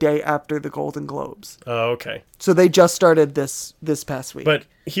started the day after the Golden Globes. Oh, okay. So they just started this past week. But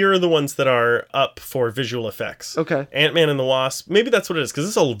here are the ones that are up for visual effects. Okay. Ant-Man and the Wasp. Maybe that's what it is, because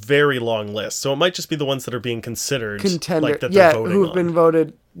this is a very long list. So it might just be the ones that are being considered. Contender. Like, that they're voting who've on. been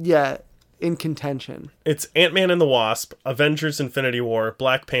voted in contention. It's Ant-Man and the Wasp, Avengers Infinity War,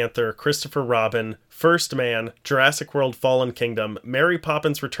 Black Panther, Christopher Robin, First Man, Jurassic World Fallen Kingdom, Mary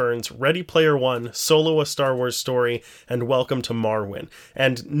Poppins Returns, Ready Player One, Solo: A Star Wars Story, and Welcome to Marwyn.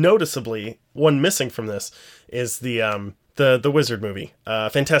 And noticeably, one missing from this is the Wizard movie,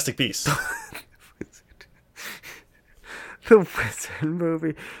 Fantastic Beasts. The Wizard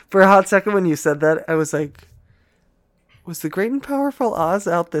movie. For a hot second when you said that, I was like, was The Great and Powerful Oz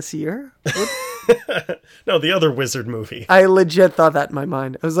out this year? No, the other Wizard movie. I legit thought that in my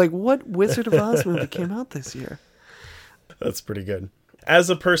mind. I was like, what Wizard of Oz movie came out this year? That's pretty good. As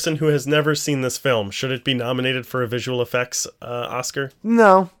a person who has never seen this film, should it be nominated for a visual effects Oscar?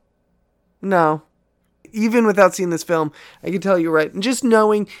 No. Even without seeing this film, I can tell you right. And just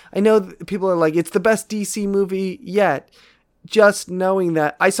knowing, I know people are like, it's the best DC movie yet. Just knowing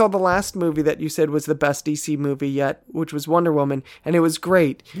that, I saw the last movie that you said was the best DC movie yet, which was Wonder Woman, and it was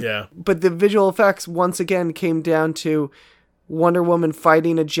great. Yeah. But the visual effects, once again, came down to Wonder Woman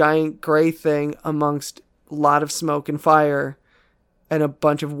fighting a giant gray thing amongst a lot of smoke and fire and a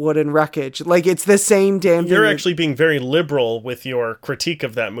bunch of wood and wreckage. Like, it's the same damn thing. You're actually being very liberal with your critique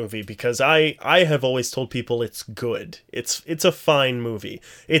of that movie, because I have always told people it's good. It's a fine movie.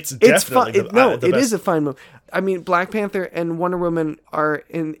 It's definitely the best. It is a fine movie. I mean, Black Panther and Wonder Woman are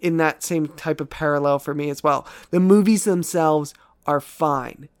in that same type of parallel for me as well. The movies themselves are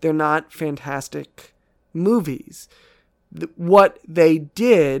fine. They're not fantastic movies. What they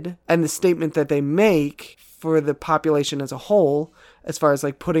did and the statement that they make for the population as a whole, as far as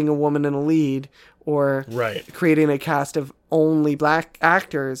like putting a woman in a lead or creating a cast of only black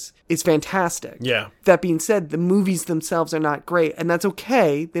actors, is fantastic. Yeah. That being said, the movies themselves are not great, and that's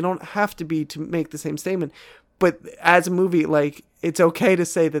okay. They don't have to be to make the same statement. But as a movie, like, it's okay to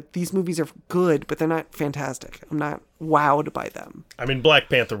say that these movies are good, but they're not fantastic. I'm not wowed by them. I mean, Black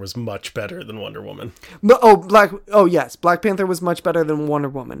Panther was much better than Wonder Woman. Yes, Black Panther was much better than Wonder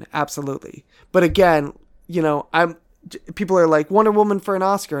Woman, absolutely. But again, you know, people are like, Wonder Woman for an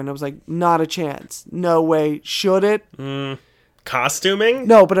Oscar, and I was like, not a chance. No way. Should it? Costuming?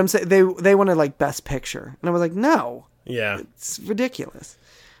 No, but I'm saying they wanted like Best Picture, and I was like, no. Yeah, it's ridiculous.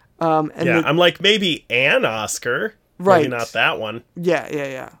 I'm like, maybe an Oscar. Right. Maybe not that one.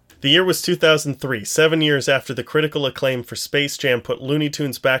 Yeah. The year was 2003, 7 years after the critical acclaim for Space Jam put Looney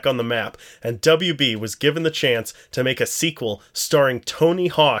Tunes back on the map, and WB was given the chance to make a sequel starring Tony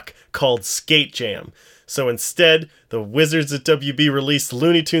Hawk called Skate Jam. So instead, the wizards at WB released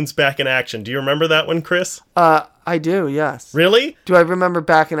Looney Tunes Back in Action. Do you remember that one, Chris? I do, yes. Really? Do I remember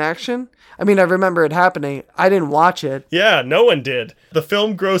Back in Action? I mean, I remember it happening. I didn't watch it. Yeah, no one did. The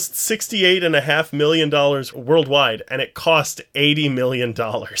film grossed $68.5 million worldwide, and it cost $80 million.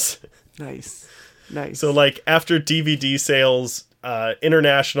 Nice. So, like, after DVD sales,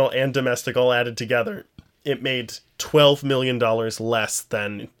 international and domestic all added together, it made $12 million less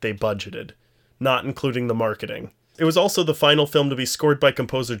than they budgeted, not including the marketing. It was also the final film to be scored by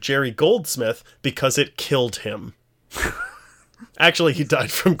composer Jerry Goldsmith because it killed him. Actually, he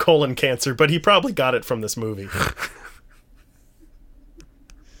died from colon cancer, but he probably got it from this movie.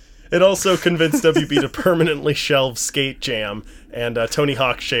 It also convinced WB to permanently shelve Skate Jam, and Tony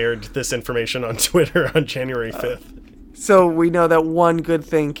Hawk shared this information on Twitter on January 5th. So we know that one good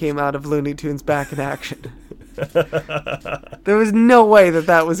thing came out of Looney Tunes Back in Action. There was no way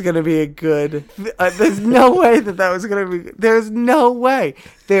that was going to be a good... there's no way that was going to be... There's no way.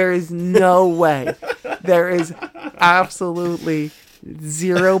 There is no way. There is absolutely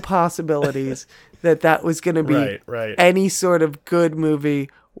zero possibilities that was going to be any sort of good movie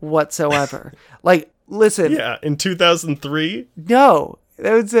whatsoever. Like, listen... Yeah, in 2003? No.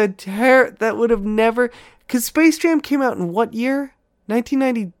 That was that would have never... Because Space Jam came out in what year?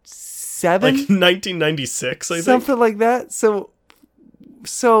 1997? Like 1996, I think. Something like that. So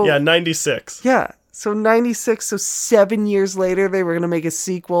yeah, 96. Yeah. So 96, so 7 years later they were going to make a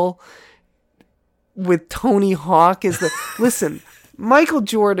sequel with Tony Hawk as the Listen, Michael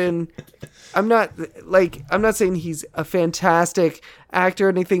Jordan, I'm not saying he's a fantastic actor or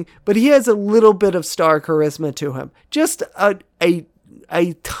anything, but he has a little bit of star charisma to him. Just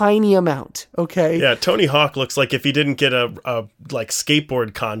a tiny amount, okay? Yeah, Tony Hawk looks like if he didn't get a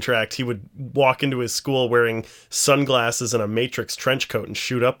skateboard contract, he would walk into his school wearing sunglasses and a Matrix trench coat and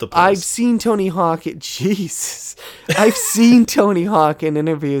shoot up the place. I've seen Tony Hawk I've seen Tony Hawk in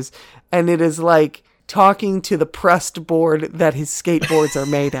interviews, and it is like talking to the pressed board that his skateboards are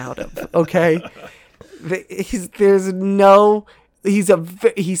made out of, okay? He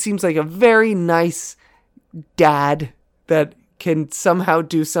seems like a very nice dad that can somehow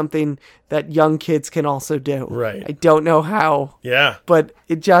do something that young kids can also do. Right. I don't know how. Yeah. But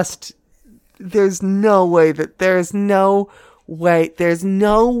it just, there's no way that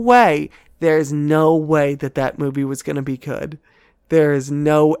that movie was going to be good. There is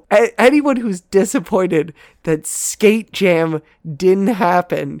anyone who's disappointed that Skate Jam didn't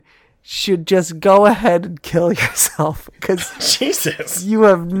happen should just go ahead and kill yourself, because Jesus, you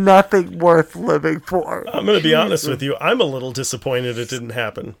have nothing worth living for. I'm going to be honest with you. I'm a little disappointed it didn't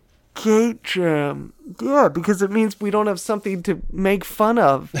happen. Skate Jam. Yeah, because it means we don't have something to make fun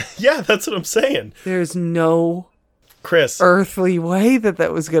of. Yeah, that's what I'm saying. There's no Chris, earthly way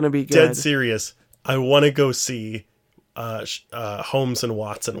that was going to be good. Dead serious. I want to go see Holmes and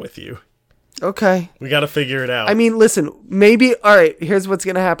Watson with you. Okay. We got to figure it out. I mean, listen, maybe, all right, here's what's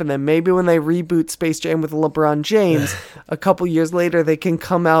going to happen then. Maybe when they reboot Space Jam with LeBron James, a couple years later, they can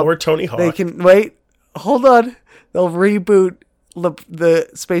come out. Or Tony Hawk. They can, wait, hold on. They'll reboot the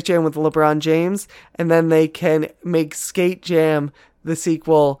Space Jam with LeBron James, and then they can make Skate Jam the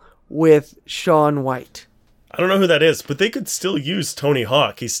sequel with Shaun White. I don't know who that is, but they could still use Tony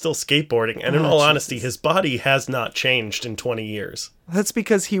Hawk. He's still skateboarding. And in all honesty, his body has not changed in 20 years. That's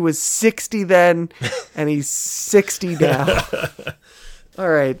because he was 60 then, and he's 60 now. All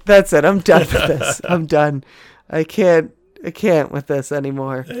right, that's it. I'm done with this. I'm done. I can't with this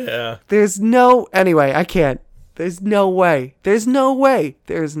anymore. Yeah. Anyway, I can't. There's no way. There's no way.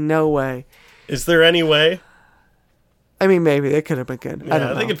 There's no way. Is there any way? I mean, maybe. It could have been good. Yeah, I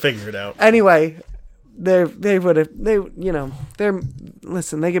don't know. They could figure it out. Anyway,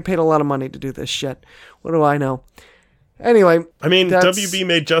 listen, they get paid a lot of money to do this shit. What do I know? Anyway. I mean, WB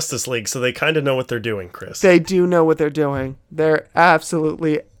made Justice League, so they kind of know what they're doing, Chris. They do know what they're doing. They're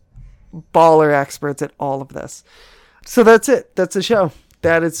baller experts at all of this. So that's it. That's the show.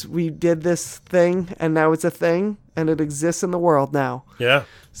 We did this thing, and now it's a thing, and it exists in the world now. Yeah.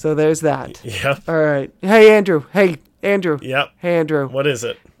 So there's that. Yeah. All right. Hey, Andrew. Yep. Hey, Andrew. What is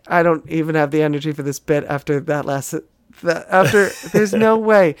it? I don't even have the energy for this bit after that there's no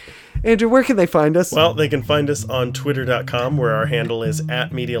way. Andrew, where can they find us? Well, they can find us on twitter.com, where our handle is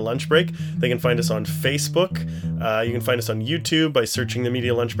 @MediaLunchBreak. They can find us on Facebook. You can find us on YouTube by searching the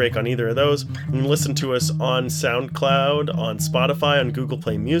Media Lunch Break on either of those. You can listen to us on SoundCloud, on Spotify, on Google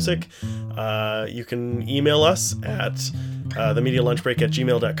Play Music. You can email us at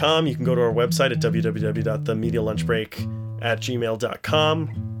themedialunchbreak@gmail.com. You can go to our website at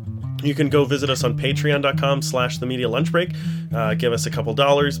www.themedialunchbreak@gmail.com. You can go visit us on patreon.com/themedialunchbreak. Give us a couple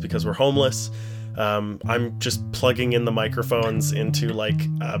dollars because we're homeless. I'm just plugging in the microphones into like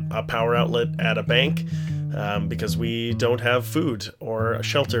a power outlet at a bank because we don't have food or a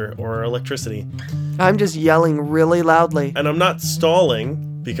shelter or electricity. I'm just yelling really loudly. And I'm not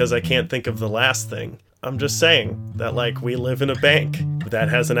stalling because I can't think of the last thing. I'm just saying that like we live in a bank that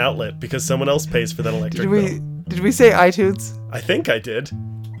has an outlet because someone else pays for that electric bill. Did we say iTunes? I think I did.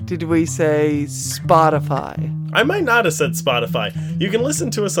 Did we say Spotify? I might not have said Spotify. You can listen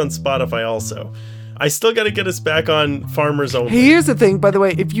to us on Spotify also. I still got to get us back on Farmers Only. Hey, here's the thing, by the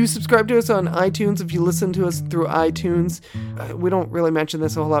way. If you subscribe to us on iTunes, if you listen to us through iTunes, we don't really mention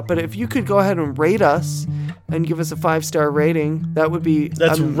this a whole lot, but if you could go ahead and rate us and give us a 5-star rating, that would be...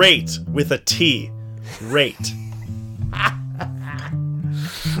 That's rate with a T. Rate.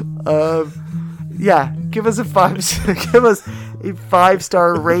 Yeah, give us a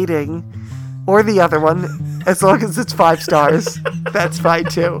 5-star rating, or the other one, as long as it's 5 stars. That's fine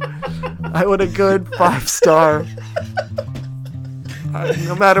too. I want a good 5-star.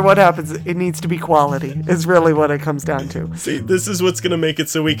 No matter what happens, it needs to be quality, is really what it comes down to. See, this is what's going to make it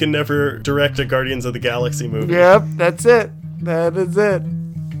so we can never direct a Guardians of the Galaxy movie. Yep, that's it. That is it.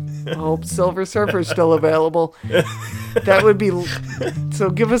 I hope Silver Surfer's still available. That would be... So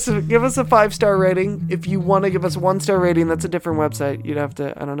give us a 5-star rating. If you want to give us a 1-star rating, that's a different website. You'd have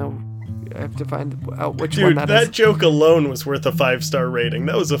to, I don't know, I have to find out which one that is. Dude, that joke alone was worth a 5-star rating.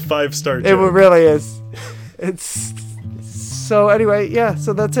 That was a 5-star joke. It really is. It's... So anyway, yeah,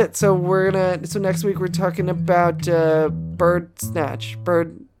 so that's it. So so next week we're talking about Bird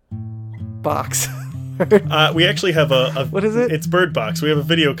Box. We actually have what is it? It's Bird Box. We have a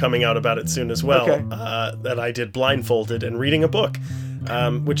video coming out about it soon as well. Okay. That I did blindfolded and reading a book,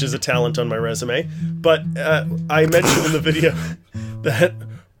 which is a talent on my resume. But I mentioned in the video that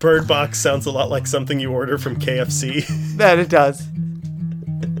Bird Box sounds a lot like something you order from KFC. That it does.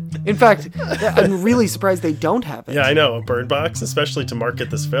 In fact, I'm really surprised they don't have it. Yeah, I know, a Bird Box, especially to market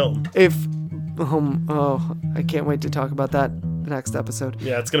this film. I can't wait to talk about that. the next episode.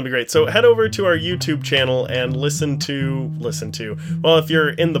 Yeah, it's going to be great. So head over to our YouTube channel and listen to. Well, if you're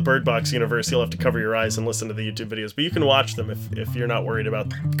in the Bird Box universe, you'll have to cover your eyes and listen to the YouTube videos, but you can watch them if you're not worried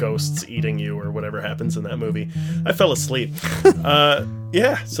about ghosts eating you or whatever happens in that movie. I fell asleep.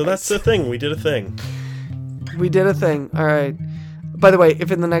 Yeah, so that's the thing. We did a thing. We did a thing. All right. By the way,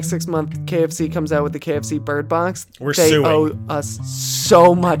 if in the next 6 months KFC comes out with the KFC Bird Box, We're they suing. owe us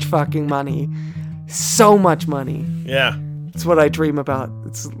so much fucking money. So much money. Yeah. It's what I dream about.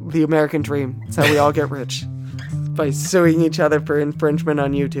 It's the American dream. It's how we all get rich. By suing each other for infringement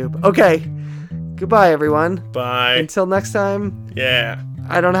on YouTube. Okay. Goodbye, everyone. Bye. Until next time. Yeah.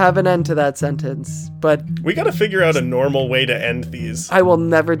 I don't have an end to that sentence, but We got to figure out a normal way to end these. I will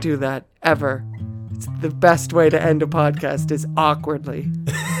never do that, ever. It's the best way to end a podcast is awkwardly.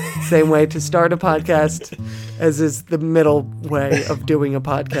 Same way to start a podcast as is the middle way of doing a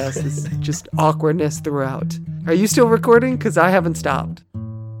podcast is just awkwardness throughout. Are you still recording? Because I haven't stopped.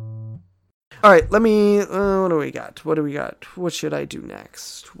 All right, let me... what do we got? What should I do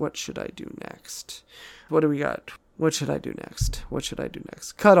next? What do we got? What should I do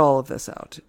next? Cut all of this out.